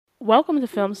Welcome to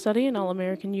Film Study, an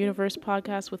All-American Universe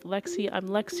podcast with Lexi. I'm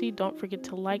Lexi. Don't forget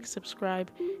to like, subscribe,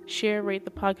 share, rate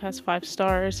the podcast 5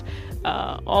 stars,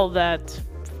 all that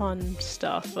fun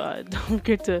stuff. Don't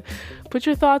forget to put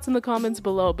your thoughts in the comments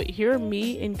below. But here are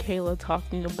me and Kayla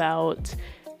talking about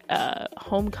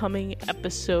Homecoming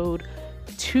episode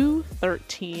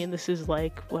 213. This is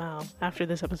like, wow, after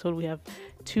this episode we have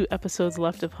 2 episodes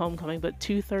left of Homecoming, but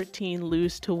 213,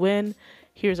 Lose to Win.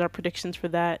 Here's our predictions for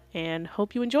that, and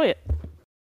hope you enjoy it.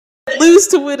 Lose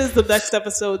to Win is the next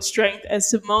episode strength as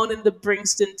Simone and the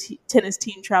Bringston tennis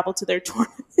team travel to their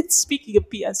tournament. Speaking of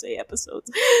PSA episodes,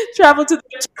 travel to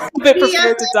their tournament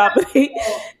prepared to dominate.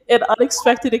 An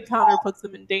unexpected encounter puts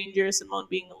them in danger. Simone,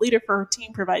 being a leader for her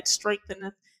team, provides strength in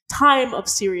a time of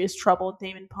serious trouble.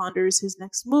 Damon ponders his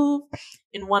next move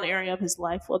in one area of his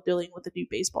life while dealing with a new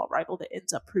baseball rival that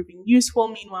ends up proving useful.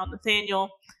 Meanwhile, Nathaniel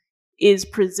is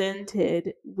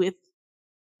presented with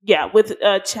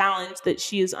a challenge that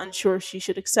she is unsure she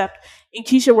should accept, and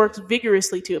Keisha works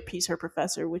vigorously to appease her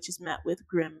professor, which is met with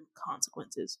grim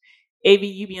consequences.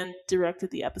 A.V. Yubian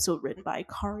directed the episode, written by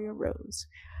Karia Rose.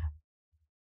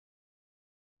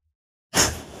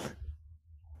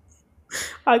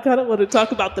 I kind of want to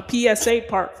talk about the PSA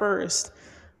part first.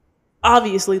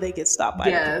 Obviously, they get stopped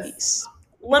by the police.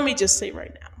 Let me just say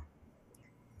right now.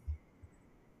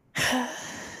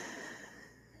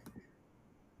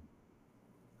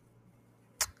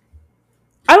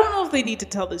 I don't know if they need to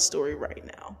tell this story right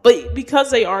now, but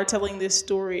because they are telling this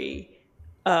story,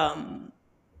 I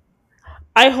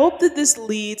hope that this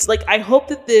leads, I hope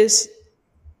that this,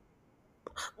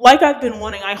 like I've been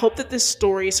wanting, I hope that this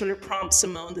story sort of prompts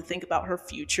Simone to think about her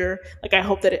future. I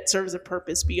hope that it serves a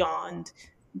purpose beyond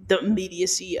the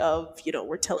immediacy of,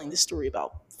 we're telling the story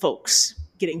about folks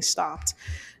getting stopped.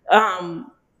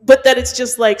 But that it's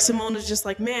just Simone is just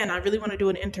man, I really want to do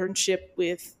an internship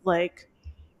with a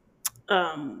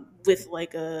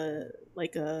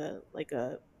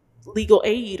legal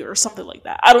aid or something like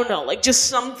that. I don't know, just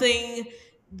something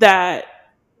that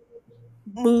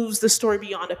moves the story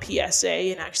beyond a PSA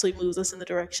and actually moves us in the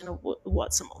direction of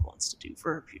what Simone wants to do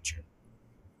for her future.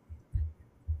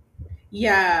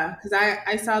 Yeah, because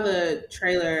I saw the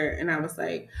trailer and I was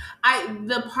like,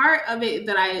 the part of it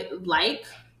that I like,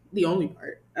 the only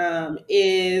part,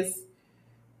 is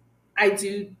I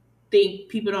do think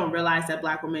people don't realize that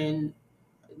Black women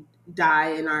die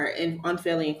and are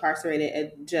unfairly incarcerated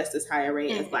at just as high a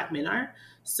rate as Black men are.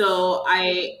 So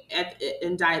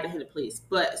and die at the hand of police.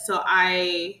 But so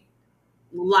I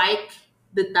like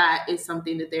that is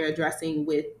something that they're addressing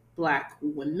with Black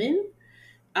women,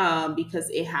 because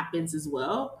it happens as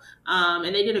well.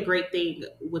 And they did a great thing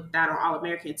with that on All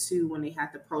American too, when they had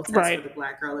the protest for the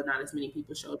Black girl and not as many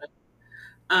people showed up.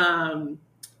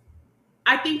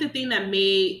 I think the thing that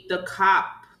made the cop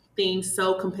thing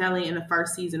so compelling in the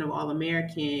first season of All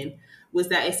American was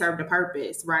that it served a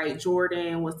purpose, right?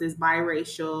 Jordan was this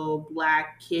biracial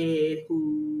Black kid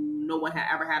who no one had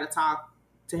ever had to talk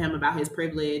to him about his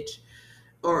privilege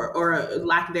or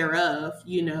lack thereof,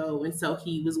 and so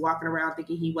he was walking around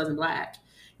thinking he wasn't Black,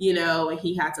 and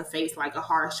he had to face a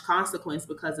harsh consequence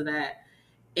because of that.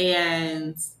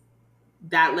 And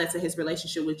that led to his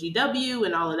relationship with GW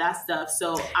and all of that stuff.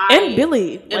 So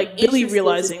Billy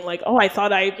realizing I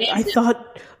thought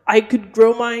I could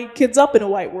grow my kids up in a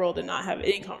white world and not have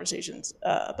any conversations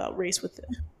about race with them.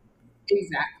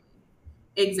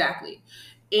 Exactly.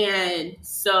 And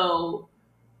so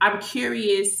I'm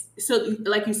curious. So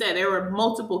like you said, there were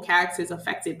multiple characters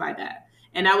affected by that.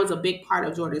 And that was a big part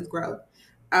of Jordan's growth.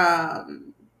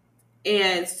 And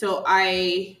so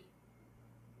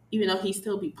even though he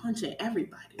still be punching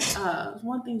everybody.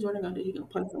 One thing Jordan gonna do, he gonna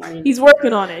punch somebody. He's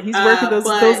working on it. He's working those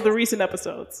are the recent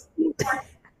episodes.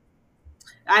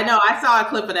 I know. I saw a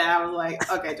clip of that. I was like,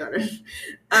 okay, Jordan.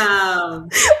 I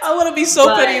want to be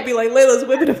so petty and be like, Layla's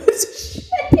whipping a piece of shit.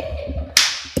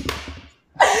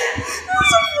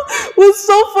 What's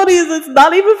so funny is it's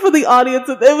not even for the audience.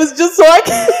 It was just so we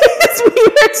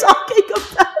were talking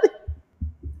about it.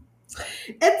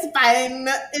 It's fine.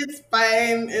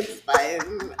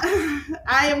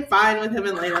 I am fine with him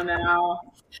and Layla now.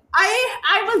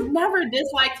 I was never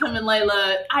disliked him and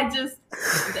Layla.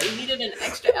 They needed an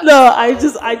extra episode. No, I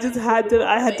just had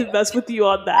to mess with you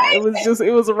on that. It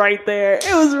was right there.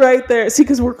 It was right there. See,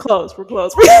 because we're close. We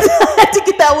had to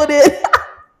get that one in.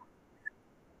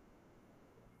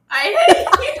 I hate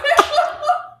you.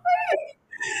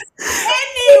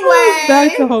 Anyway.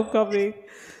 Back to Homecoming.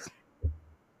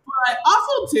 But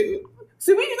also too,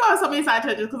 see, we can go on so many side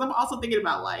tangents because I'm also thinking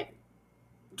about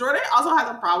Jordan also has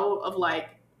a problem of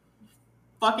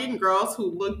fucking girls who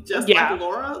look just like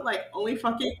Laura, only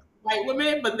fucking white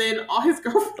women, but then all his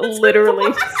girlfriends Literally.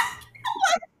 are black.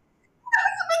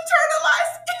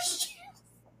 Internalized issues.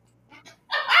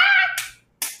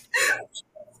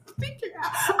 Figure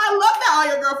out. I love that all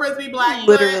your girlfriends be black.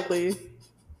 Literally.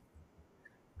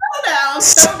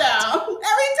 Settle down. Every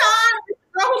time, this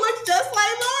girl who looks just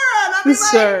like Laura, and I be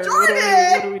Sir, like,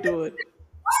 Jordan, what are we doing?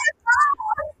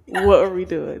 What are we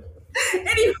doing?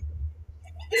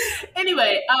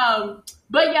 Anyway,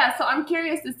 but yeah, so I'm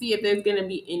curious to see if there's gonna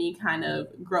be any kind of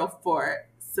growth for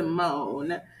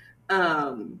Simone,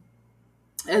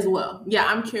 as well. Yeah,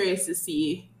 I'm curious to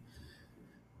see.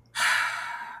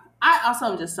 I also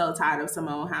am just so tired of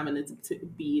Simone having to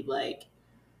be like,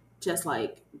 just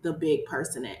like the big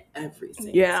person at every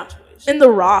single situation. And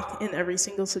The Rock in every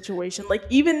single situation. Like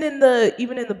even in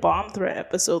the bomb threat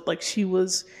episode, like she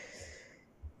was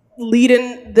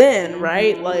leading then,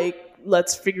 right? Like,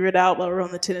 let's figure it out while we're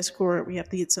on the tennis court. We have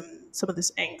to get some of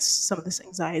this angst, some of this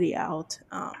anxiety out.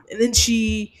 And then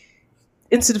she,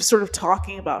 instead of sort of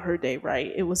talking about her day,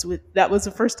 right? That was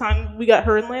the first time we got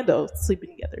her and Lando sleeping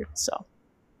together. So.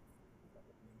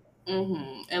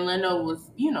 And Lando was,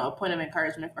 a point of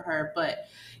encouragement for her. But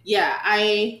yeah,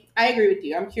 I agree with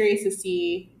you. I'm curious to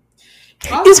see.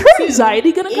 Is her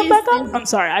anxiety going to come back up? I'm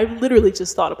sorry. I literally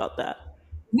just thought about that.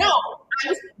 No,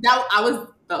 that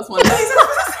was one of the things.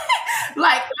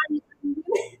 Like,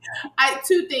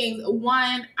 two things.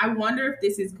 One, I wonder if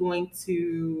this is going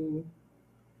to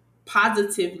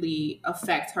positively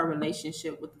affect her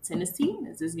relationship with the tennis team.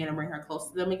 Is this going to bring her close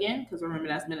to them again? Because remember,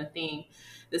 that's been a thing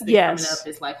that's been coming up.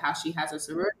 It's like how she has her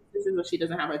sorority sisters, but she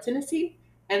doesn't have her tennis team.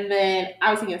 And then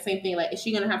I was thinking the same thing. Like, is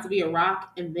she going to have to be a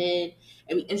rock? And then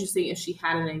it'd be interesting if she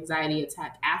had an anxiety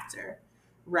attack after,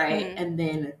 right? Mm-hmm. And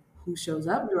then who shows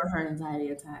up during her anxiety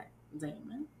attack?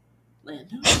 Damon,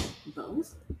 Lando,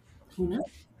 both. Who knows?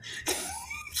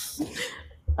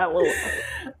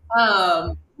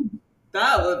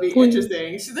 That would be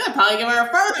interesting. She's gonna probably give her a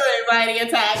further anxiety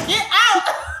attack. Get out,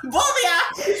 both of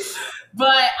y'all.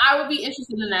 But I would be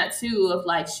interested in that too. Of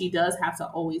like, she does have to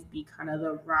always be kind of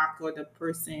the rock or the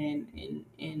person,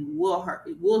 and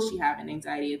will she have an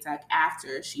anxiety attack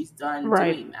after she's done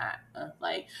doing that?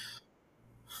 Like,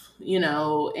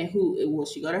 and who will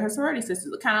she go to her sorority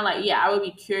sisters? Kind of like, I would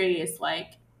be curious.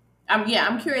 Like,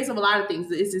 I'm curious of a lot of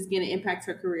things. Is this going to impact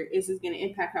her career? Is this going to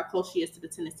impact how close she is to the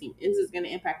tennis team? Is this going to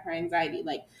impact her anxiety?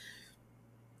 Like,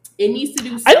 it needs to do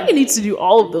something. I think it needs to do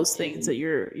all of those things that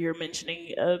you're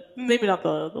mentioning. Maybe not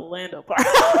the Lando part.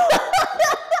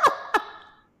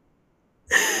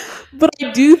 But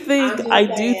I do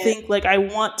think like I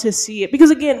want to see it,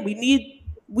 because again, we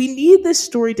need this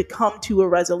story to come to a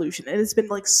resolution, and it's been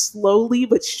like slowly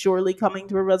but surely coming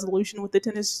to a resolution with the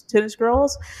tennis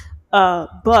girls.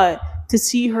 But to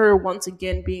see her once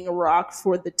again being a rock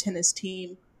for the tennis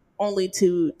team, only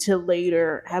to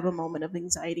later have a moment of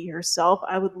anxiety herself,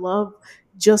 I would love,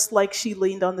 just like she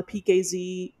leaned on the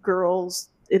PKZ girls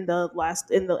in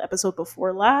the episode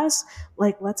before last.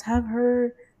 Like, let's have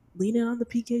her leaning on the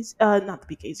PKZ, not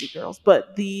the PKZ girls,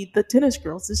 but the tennis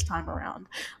girls this time around.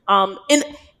 And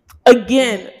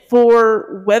again,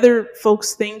 for whether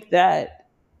folks think that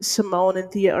Simone and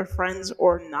Thea are friends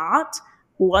or not,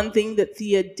 one thing that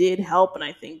Thea did help, and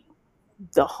I think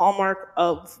the hallmark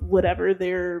of whatever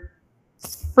their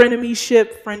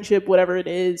friendship, whatever it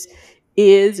is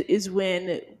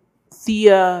when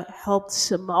Thea helped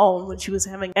Simone when she was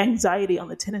having anxiety on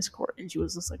the tennis court, and she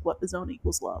was just like, what, the zone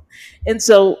equals love. And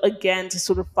so again, to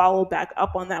sort of follow back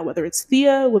up on that, whether it's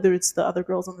Thea, whether it's the other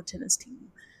girls on the tennis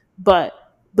team, but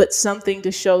something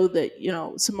to show that,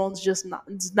 Simone's just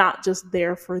not just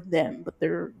there for them, but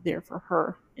they're there for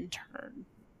her in turn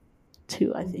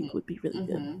too, I think would be really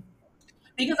good.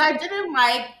 Because I didn't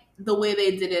like the way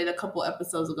they did it a couple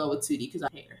episodes ago with Tootie, because I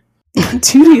hate her.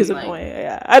 Tootie is annoying.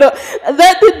 Yeah, I don't.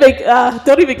 That did make.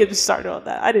 Don't even get me started on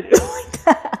that. I didn't really like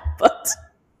that, but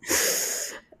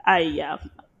I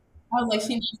was like,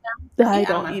 she needs that. I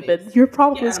don't even. Face. Your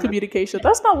problem is communication.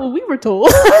 That's not what we were told.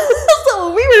 That's not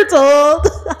what we were told.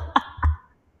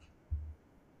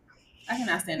 I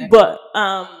cannot stand it. But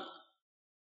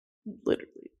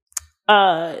literally,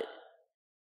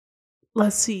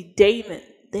 let's see,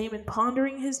 Damon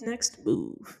pondering his next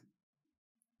move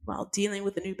while dealing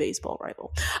with a new baseball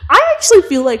rival. I actually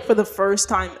feel like for the first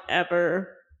time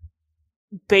ever,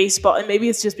 baseball, and maybe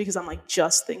it's just because I'm like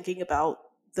just thinking about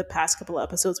the past couple of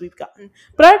episodes we've gotten,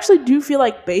 but I actually do feel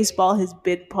like baseball has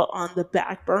been put on the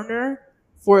back burner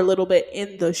for a little bit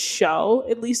in the show,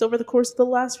 at least over the course of the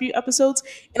last few episodes.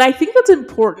 And I think that's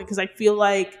important, because I feel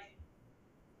like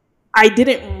I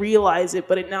didn't realize it,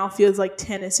 but it now feels like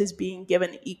tennis is being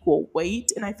given equal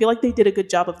weight. And I feel like they did a good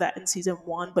job of that in season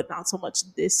one, but not so much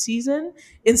this season.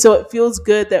 And so it feels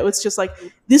good that it's just like,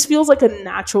 this feels like a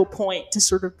natural point to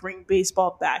sort of bring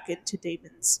baseball back into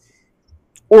Damon's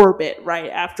orbit, right?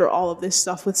 After all of this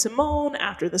stuff with Simone,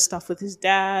 after the stuff with his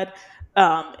dad.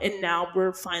 And now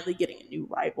we're finally getting a new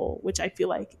rival, which I feel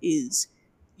like is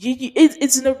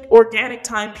it's an organic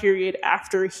time period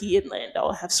after he and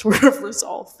Lando have sort of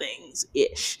resolved things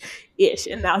ish,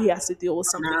 and now he has to deal with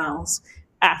something else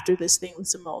after this thing with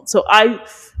Simone. So I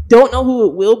don't know who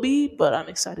it will be, but I'm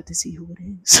excited to see who it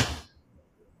is.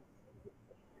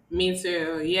 Me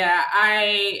too. Yeah,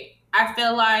 I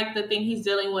feel like the thing he's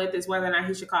dealing with is whether or not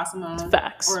he should call Simone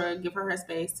Facts. or give her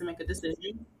space to make a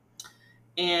decision.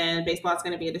 And baseball is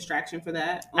going to be a distraction for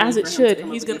that. As it should.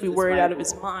 He's going to be worried out of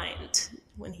his mind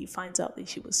when he finds out that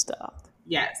she was stopped.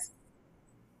 Yes.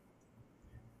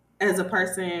 As a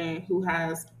person who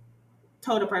has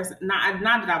told a person, not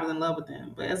that I was in love with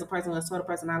them, but as a person who has told a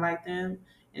person I like them,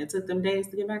 and it took them days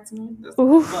to get back to me,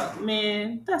 fuck,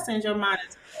 man, that sends your mind.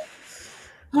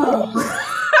 Not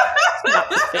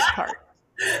the fit part.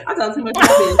 I talk too much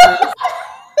about business.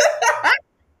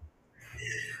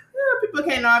 People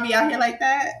can't know I be out here like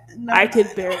that. No. I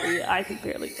could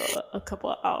barely go a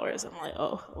couple of hours. I'm like,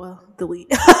 oh well, delete.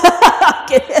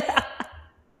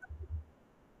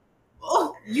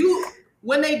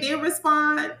 When they did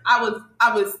respond, I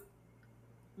was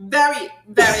very,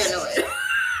 very annoyed.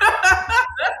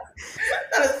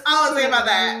 That is all I'm saying about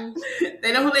that.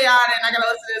 They know who they are. They're not gonna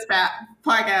listen to this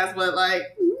podcast, but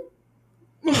like.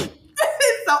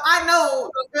 So I know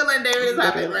the feeling David is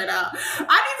happening right now.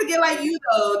 I need to get like you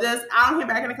though. Just I'll hit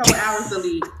back in a couple hours to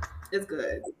leave. It's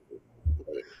good.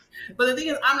 But the thing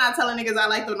is, I'm not telling niggas I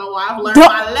like them no more. I've learned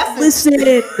my lesson.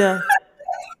 Listen.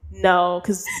 No,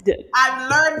 because I've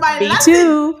learned my lesson. Me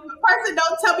too. If a person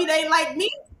don't tell me they like me,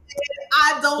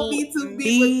 I don't need to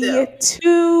be with them. Me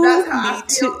too. That's how me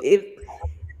too.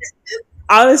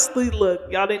 Honestly,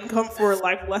 look, y'all didn't come for a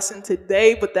life lesson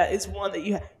today, but that is one that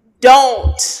you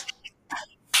don't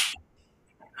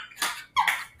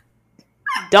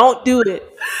do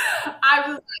it. I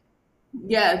just,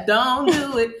 yeah, don't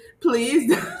do it. Please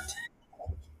don't.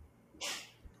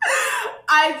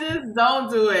 I just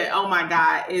don't do it. Oh my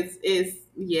God. It's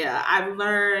yeah. I've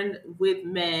learned with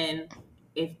men,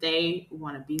 if they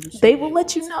want to be with you, they will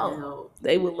let you know.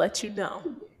 They will let you know.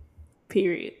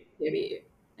 Period.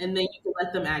 And then you can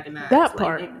let them agonize. That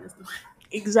part.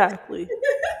 Exactly.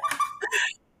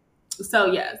 So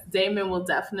yes, Damon will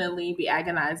definitely be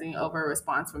agonizing over a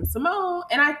response from Simone.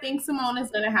 And I think Simone is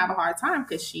going to have a hard time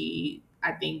because she's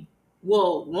going to be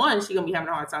having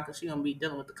a hard time because she's going to be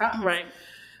dealing with the cops. Right.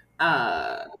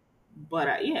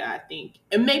 But yeah, I think,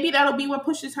 and maybe that'll be what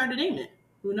pushes her to Damon.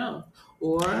 Who knows?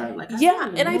 Or like,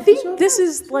 and I think this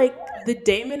is like the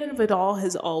Damon of it all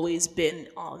has always been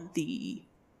on the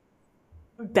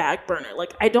back burner.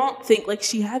 Like, I don't think, like,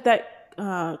 she had that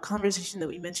conversation that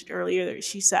we mentioned earlier that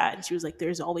she sat and she was like,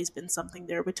 there's always been something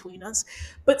there between us.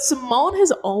 But Simone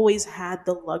has always had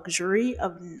the luxury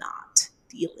of not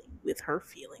dealing with her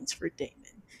feelings for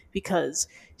Damon because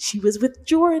she was with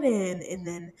Jordan, and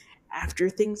then after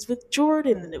things with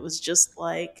Jordan, and it was just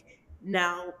like,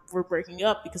 now we're breaking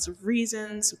up because of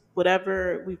reasons,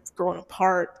 whatever, we've grown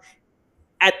apart.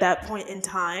 At that point in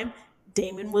time,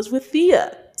 Damon was with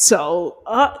Thea. So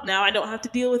now I don't have to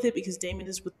deal with it because Damon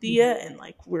is with Thea, and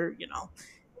like we're,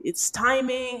 it's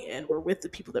timing, and we're with the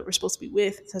people that we're supposed to be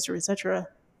with, etc., etc.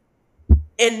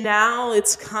 And now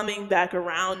it's coming back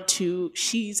around to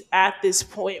she's at this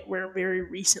point where very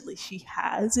recently she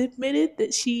has admitted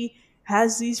that she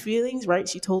has these feelings, right?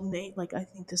 She told Nate, like, I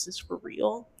think this is for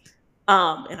real.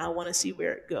 And I want to see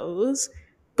where it goes.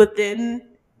 But then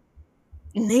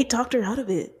Nate talked her out of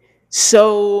it.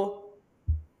 So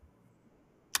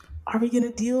are we gonna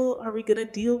deal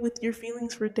with your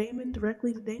feelings for Damon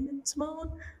directly to Damon,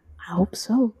 Simone? I hope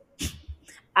so.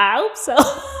 I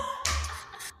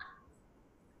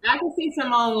can see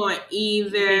Simone going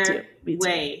either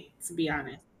way, to be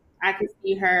honest. I could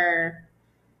see her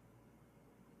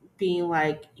being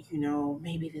like,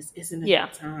 maybe this isn't a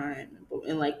good time,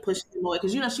 and like pushing him away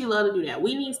because she loves to do that.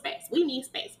 We need space.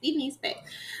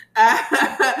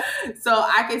 So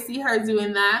I can see her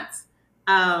doing that,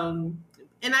 and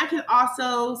I can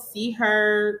also see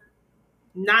her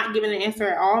not giving an answer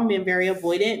at all and being very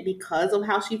avoidant because of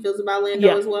how she feels about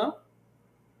Lando as well.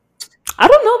 I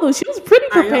don't know though. She was pretty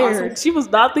prepared. She was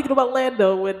not thinking about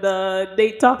Lando when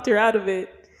Nate talked her out of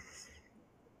it.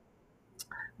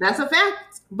 That's a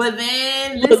fact. But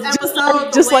then this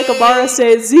episode, just like Amara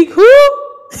said, Zeke, who?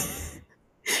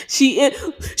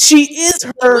 She is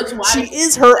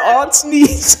her aunt's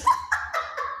niece.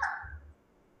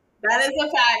 That is a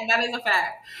fact. That is a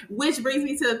fact. Which brings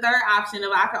me to the third option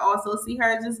of I could also see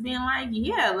her just being like,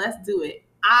 yeah, let's do it.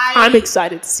 I'm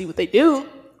excited to see what they do.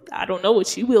 I don't know what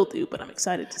she will do, but I'm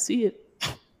excited to see it.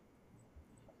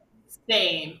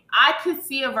 Same. I could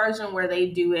see a version where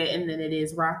they do it and then it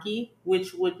is Rocky,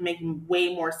 which would make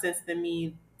way more sense to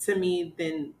me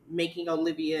than making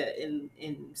Olivia and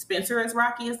Spencer as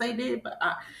Rocky as they did. But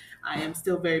I am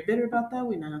still very bitter about that.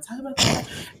 We're not gonna talk about that.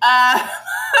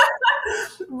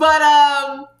 But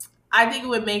I think it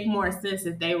would make more sense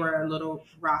if they were a little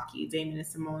Rocky, Damon and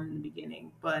Simone in the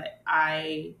beginning. But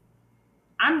I'm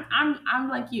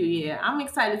like you, yeah. I'm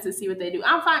excited to see what they do.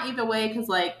 I'm fine either way because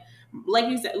like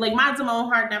you said, like my Damone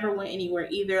heart never went anywhere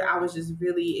either. I was just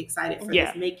really excited for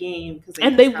this making because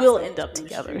they will end up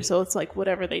together. So it's like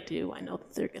whatever they do, I know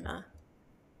that they're gonna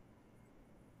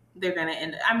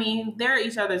end. I mean, they're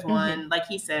each other's one. Like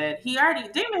he said,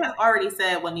 Damon has already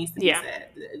said what needs to be said.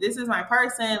 This is my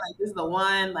person. Like this is the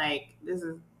one. Like this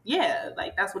is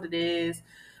like that's what it is.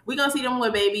 We're gonna see them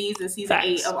with babies in season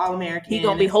 8 of All American. He's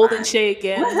gonna be holding Shay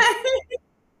again.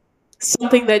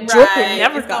 Something that Jordan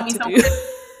never got to do.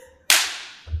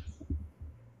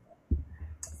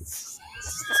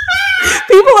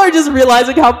 People are just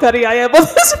realizing how petty I am on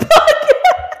this podcast.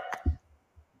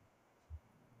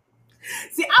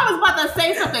 See, I was about to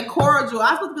say something cordial.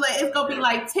 I was supposed to be like, it's gonna be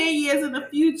like 10 years in the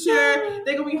future.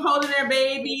 They're gonna be holding their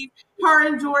babies. Her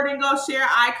and Jordan gonna share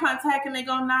eye contact and they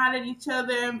gonna nod at each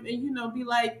other and be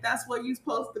like, that's what you're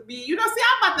supposed to be. See, I'm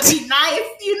about to be nice,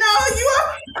 you are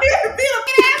be an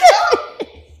asshole.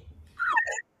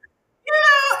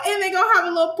 And they're gonna have a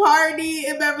little party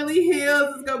in Beverly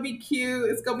Hills. It's gonna be cute.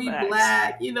 It's gonna be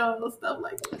black, stuff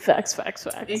like that. Facts.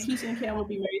 And Keisha and Cam will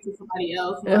be married to somebody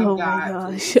else. Oh my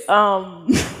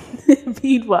gosh.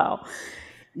 Meanwhile,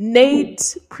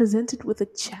 Nate presented with a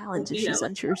challenge that she's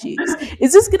unsure she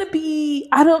is this gonna be,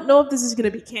 I don't know if this is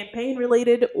gonna be campaign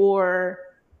related or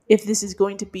if this is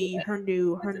going to be her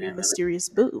new mysterious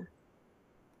boo.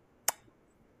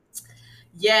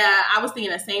 Yeah, I was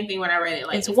thinking the same thing when I read it.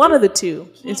 Like it's one of the two.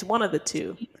 It's one of the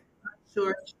two.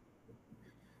 Sure.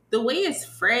 The way it's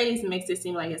phrased makes it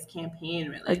seem like it's campaign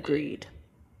related. Agreed.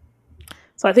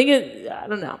 So I think I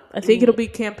don't know. I think it'll be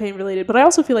campaign related, but I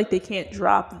also feel like they can't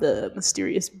drop the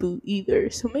mysterious boo either.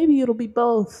 So maybe it'll be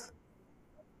both.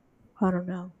 I don't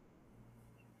know.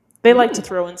 They like to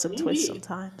throw in some twists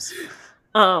sometimes.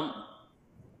 I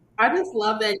just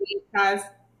love that he has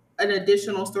an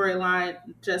additional storyline,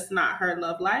 just not her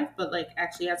love life, but like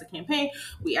actually has a campaign.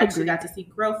 We actually got to see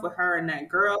growth with her and that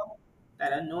girl,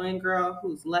 that annoying girl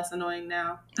who's less annoying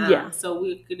now. So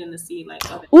we're getting to see like.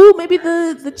 Maybe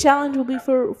the challenge will be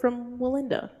from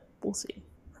Melinda. We'll see.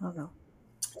 I don't know.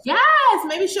 Yes,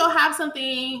 maybe she'll have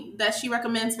something that she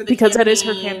recommends for the because that is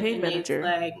her campaign manager.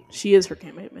 Like she is her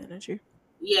campaign manager.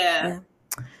 Yeah.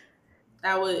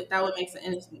 That would make sense.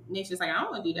 And Nisha's like, I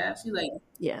don't want to do that. She's like,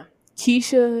 yeah.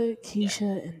 Keisha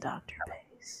and Dr.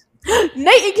 Pace.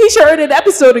 Nate and Keisha are in an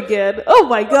episode again. Oh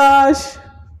my gosh.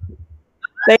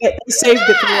 They saved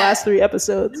it for the last 3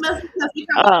 episodes.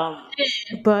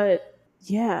 But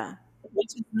yeah.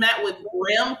 Which is met with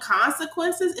grim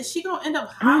consequences. Is she gonna end up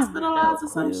hospitalized or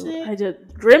some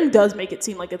shit? Grim does make it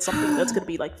seem like it's something that's gonna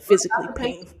be like physically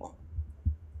painful.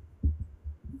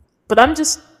 But I'm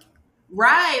just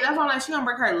right. That's why I'm like, she gonna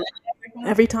break her leg.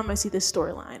 Every time I see this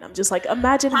storyline, I'm just like,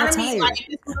 imagine how tired.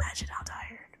 Imagine how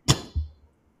tired.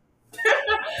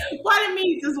 Why did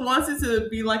me just wants it to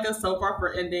be like a soap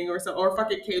opera ending or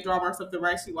fucking K-drama or something,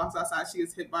 right? She walks outside, she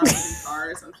gets hit by a car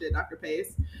or some shit, Dr.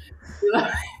 Pace.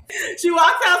 She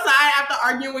walks outside after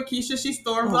arguing with Keisha, she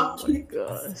storms off. Oh my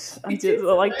gosh. I just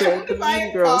like the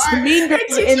Mean Girls. The Mean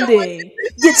Girls ending.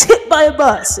 Gets hit by a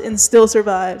bus and still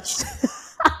survives.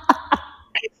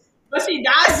 But she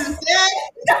dies instead.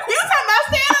 You talking about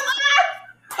staying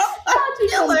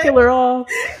alive? Kill her off.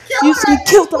 You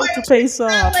killed Dr. Pace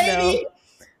off. No.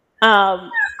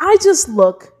 I just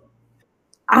look.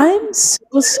 I'm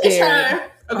so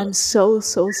scared. I'm so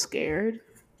scared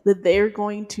that they're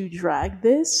going to drag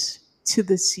this to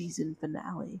the season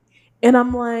finale. And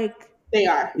I'm like, they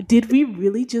are. Did we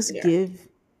really just give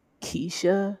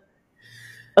Keisha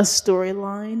a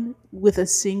storyline with a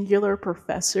singular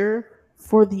professor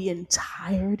for the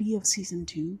entirety of season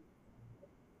 2?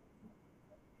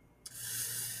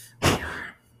 They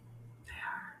are.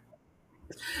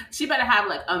 She better have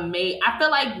like I feel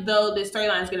like though this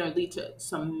storyline is going to lead to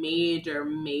some major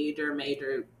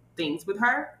things with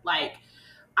her. Like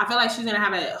I feel like she's gonna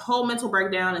have a whole mental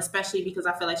breakdown, especially because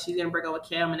I feel like she's gonna break up with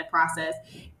Cam in the process.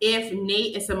 If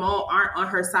Nate and Simone aren't on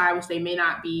her side, which they may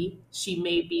not be, she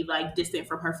may be like distant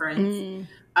from her friends.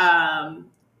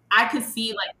 I could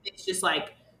see like it's just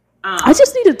like I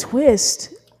just need a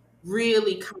twist.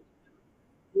 Really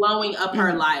blowing up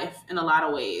her life in a lot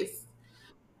of ways.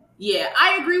 Yeah,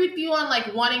 I agree with you on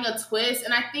like wanting a twist,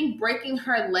 and I think breaking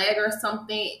her leg or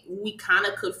something we kind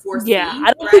of could foresee. Yeah,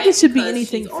 I don't think it should be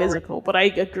anything physical, but I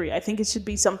agree. I think it should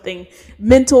be something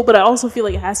mental, but I also feel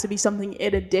like it has to be something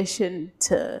in addition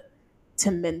to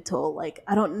mental. Like,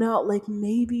 I don't know, like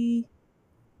maybe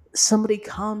somebody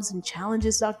comes and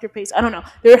challenges Dr. Pace. I don't know.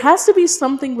 There has to be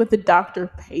something with the Dr.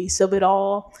 Pace of it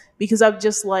all, because I'm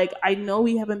just like, I know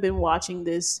we haven't been watching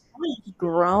this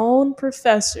grown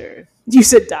professor. You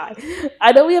said die.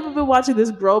 I know we haven't been watching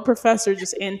this grown professor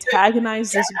just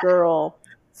antagonize this girl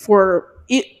for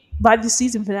it. By the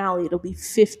season finale, it'll be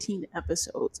 15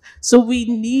 episodes. So we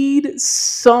need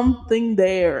something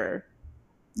there.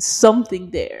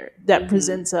 Something there that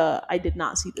presents a, I did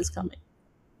not see this coming.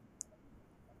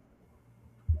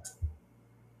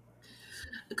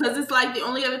 Because it's like the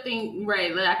only other thing,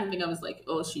 right, that I can think of is like,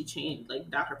 oh, she changed. Like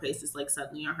Dr. Pace is like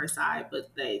suddenly on her side, but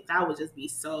that would just be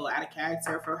so out of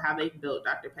character for how they built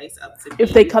Dr. Pace up to be.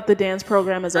 If they cut the dance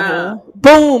program as a whole,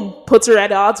 boom, puts her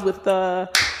at odds with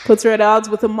Amara.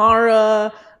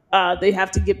 They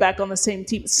have to get back on the same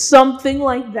team, something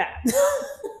like that.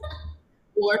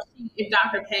 Or if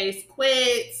Dr. Pace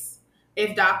quits,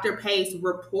 if Dr. Pace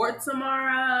reports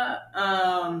Amara,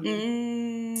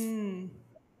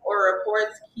 or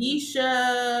reports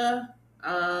Keisha,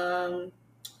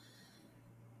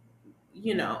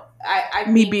 you know, I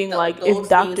me being like, if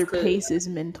Dr. Pace's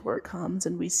mentor comes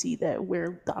and we see that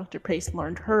where Dr. Pace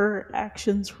learned her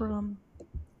actions from,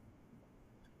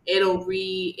 it'll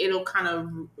kind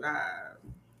of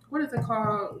what is it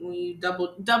called when you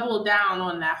double down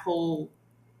on that whole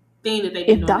thing that they've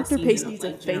been doing. If Dr. Pace needs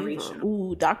a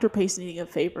favor, Dr. Pace needing a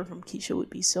favor from Keisha would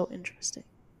be so interesting.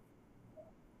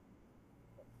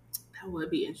 That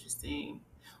would be interesting.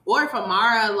 Or if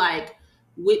Amara like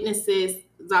witnesses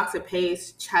Dr.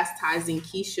 Pace chastising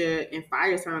Keisha and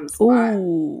fires her on the spot.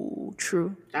 Ooh,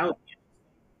 true. That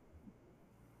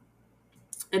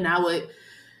would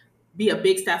be a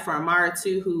big step for Amara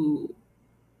too, who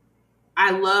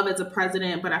I love as a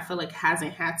president, but I feel like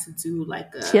hasn't had to do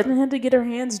like she hasn't had to get her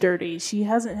hands dirty. She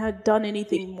hasn't done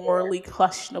anything morally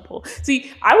questionable.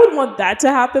 See, I would want that to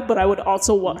happen, but I would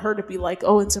also want her to be like,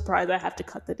 oh, in surprise, I have to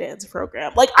cut the dance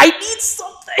program. Like, I need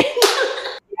something.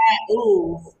 Yeah,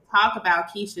 ooh, talk about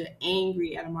Keisha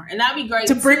angry at Amara. And that'd be great.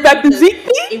 To bring back the Zeke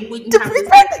thing?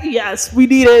 Yes, we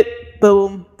need it.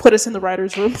 Boom. Put us in the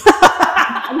writer's room.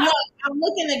 I'm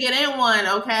looking to get in one,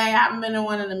 okay? I haven't been in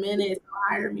one in a minute, so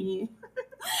hire me.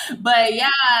 But yeah,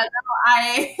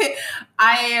 no,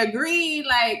 I agree.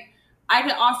 Like, I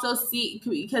can also see,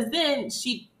 because then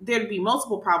there'd be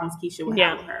multiple problems Keisha would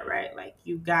have with her, right? Like,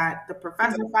 you got the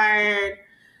professor fired,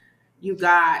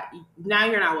 now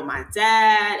you're not with my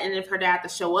dad, and if her dad had to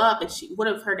show up, and what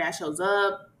if her dad shows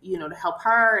up, to help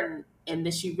her, and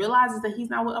then she realizes that he's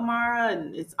not with Amara,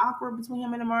 and it's awkward between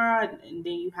him and Amara, and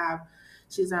then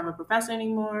she doesn't have a professor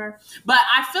anymore. But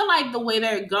I feel like the way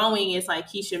they're going is like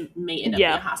Keisha may end up being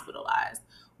hospitalized,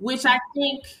 which I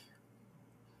think,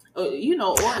 I don't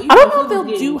know if they'll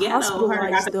do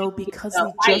hospitalized though, because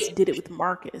they just did it with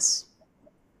Marcus.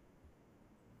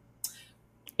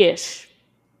 Ish.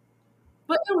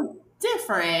 But it was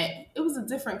different. It was a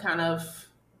different kind of.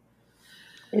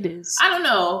 It is. I don't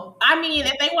know. I mean,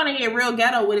 if they want to get real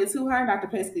ghetto with it too, her and Dr.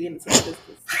 Pace could get into business.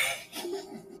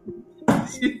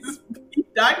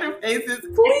 Dr. Pace's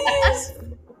please.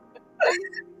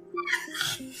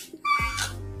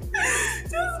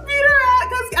 Just beat her out,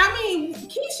 because I mean,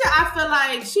 Keisha, I feel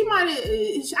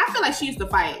like she used to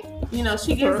fight.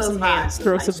 She gives those vibes.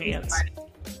 Throw some hands.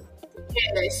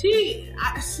 Yeah, she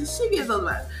gives those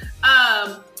vibes.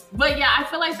 But yeah, I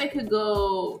feel like they could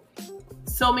go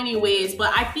so many ways,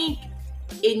 but I think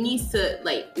it needs to,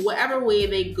 like, whatever way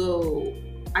they go,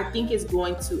 I think it's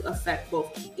going to affect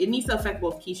both. It needs to affect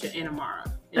both Keisha and Amara.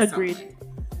 Agreed.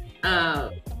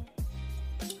 And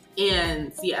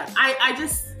yeah, I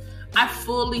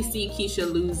fully see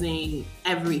Keisha losing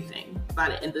everything by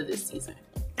the end of this season.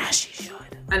 As she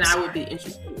should. And I would be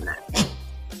interested in that.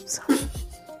 Sorry.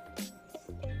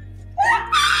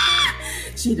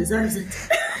 She deserves it.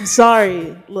 I'm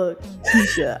sorry. Look,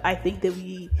 Keisha, I think that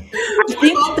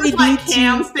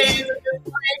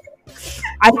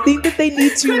they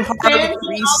need to hard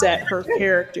reset her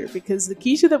character, because the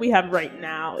Keisha that we have right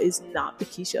now is not the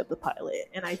Keisha of the pilot,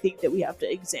 and I think that we have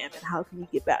to examine how can we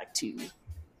get back to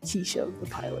Keisha the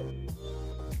pilot.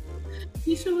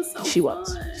 Keisha was so She fun.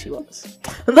 was.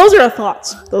 And those are our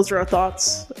thoughts. Those are our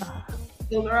thoughts.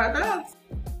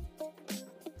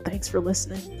 Thanks for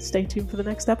listening. Stay tuned for the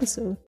next episode.